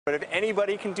But if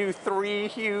anybody can do 3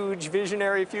 huge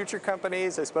visionary future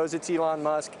companies, I suppose it's Elon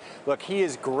Musk. Look, he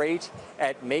is great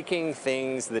at making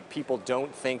things that people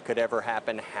don't think could ever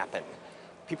happen.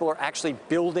 People are actually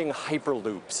building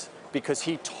hyperloops because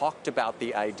he talked about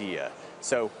the idea.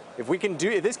 So if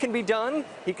this can be done,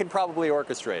 he can probably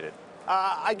orchestrate it.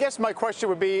 I guess my question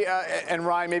would be, and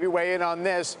Ryan, maybe weigh in on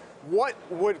this, what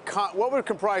would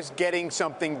comprise getting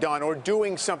something done or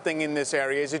doing something in this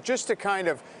area? Is it just to kind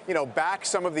of, back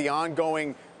some of the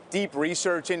ongoing deep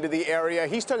research into the area?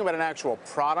 He's talking about an actual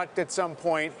product at some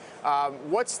point.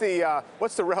 What's the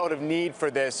relative need for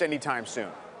this anytime soon?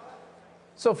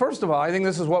 So first of all, I think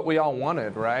this is what we all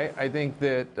wanted, right? I think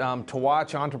that to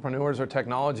watch entrepreneurs or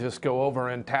technologists go over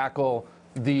and tackle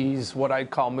these, what I'd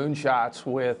call moonshots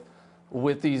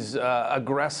with these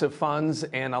aggressive funds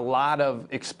and a lot of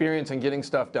experience in getting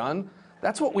stuff done,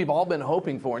 that's what we've all been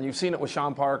hoping for. And you've seen it with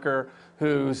Sean Parker,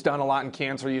 who's done a lot in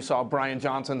cancer. You saw Brian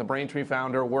Johnson, the Braintree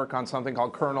founder, work on something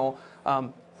called Kernel.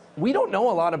 We don't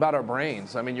know a lot about our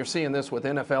brains. I mean, you're seeing this with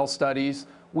NFL studies.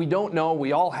 We don't know.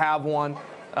 We all have one.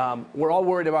 We're all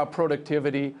worried about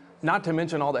productivity, not to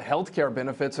mention all the healthcare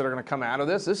benefits that are going to come out of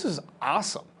this. This is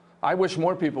awesome. I wish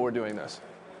more people were doing this.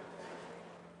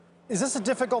 Is this a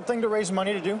difficult thing to raise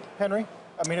money to do, Henry?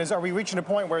 I mean, are we reaching a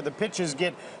point where the pitches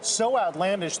get so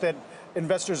outlandish that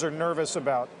investors are nervous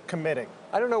about committing?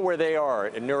 I don't know where they are,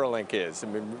 and Neuralink is. I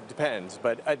mean, it depends.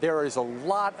 But there is a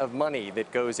lot of money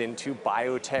that goes into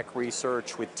biotech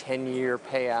research with 10-year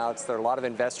payouts. There are a lot of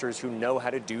investors who know how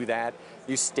to do that.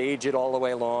 You stage it all the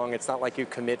way along. It's not like you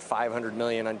commit $500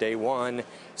 million on day one.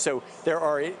 So there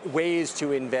are ways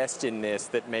to invest in this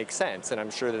that make sense, and I'm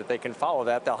sure that they can follow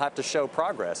that. They'll have to show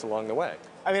progress along the way.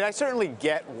 I mean, I certainly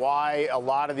get why a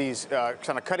lot of these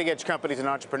kind of cutting-edge companies and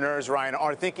entrepreneurs, Ryan,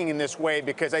 are thinking in this way,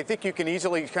 because I think you can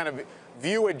easily kind of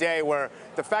view a day where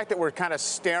the fact that we're kind of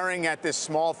staring at this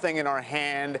small thing in our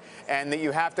hand and that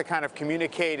you have to kind of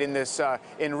communicate in this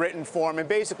in written form, and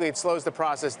basically it slows the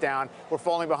process down. We're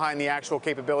falling behind the actual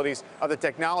capabilities of the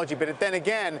technology. But then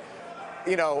again,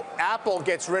 Apple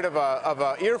gets rid of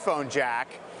a earphone jack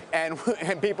and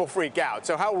people freak out.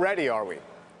 So how ready are we?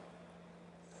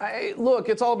 Look,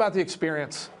 it's all about the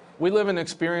experience. We live in an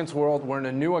experience world. We're in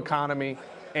a new economy,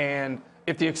 and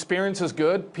if the experience is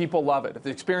good, people love it. If the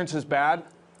experience is bad,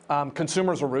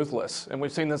 consumers are ruthless, and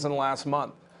we've seen this in the last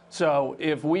month. So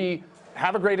if we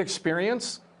have a great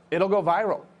experience, it'll go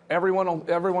viral. Everyone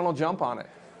will jump on it.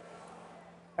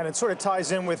 And it sort of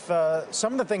ties in with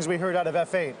some of the things we heard out of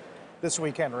F8 this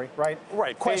week, Henry, right?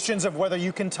 Right. Questions of whether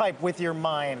you can type with your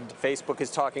mind. Facebook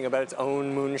is talking about its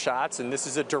own moonshots, and this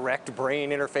is a direct brain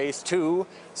interface too.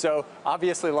 So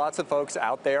obviously lots of folks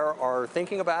out there are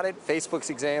thinking about it.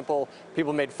 Facebook's example,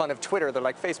 people made fun of Twitter. They're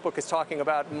like, Facebook is talking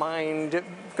about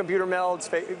mind-computer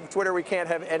melds. Twitter, we can't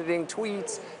have editing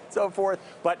tweets, so forth.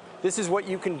 But this is what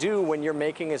you can do when you're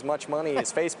making as much money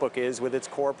as Facebook is with its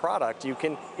core product. You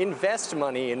can invest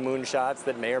money in moonshots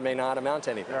that may or may not amount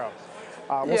to anything. Yeah.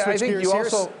 I think you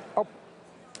also. Oh,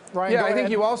 Ryan, yeah, I think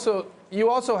you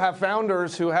also have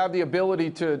founders who have the ability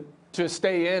to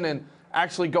stay in and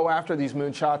actually go after these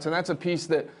moonshots, and that's a piece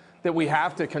that we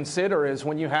have to consider. Is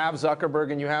when you have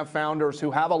Zuckerberg and you have founders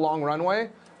who have a long runway,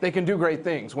 they can do great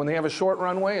things. When they have a short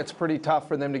runway, it's pretty tough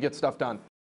for them to get stuff done.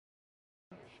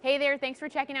 Hey there, thanks for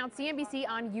checking out CNBC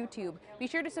on YouTube. Be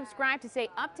sure to subscribe to stay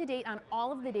up to date on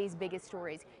all of the day's biggest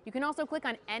stories. You can also click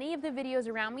on any of the videos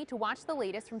around me to watch the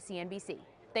latest from CNBC.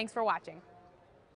 Thanks for watching.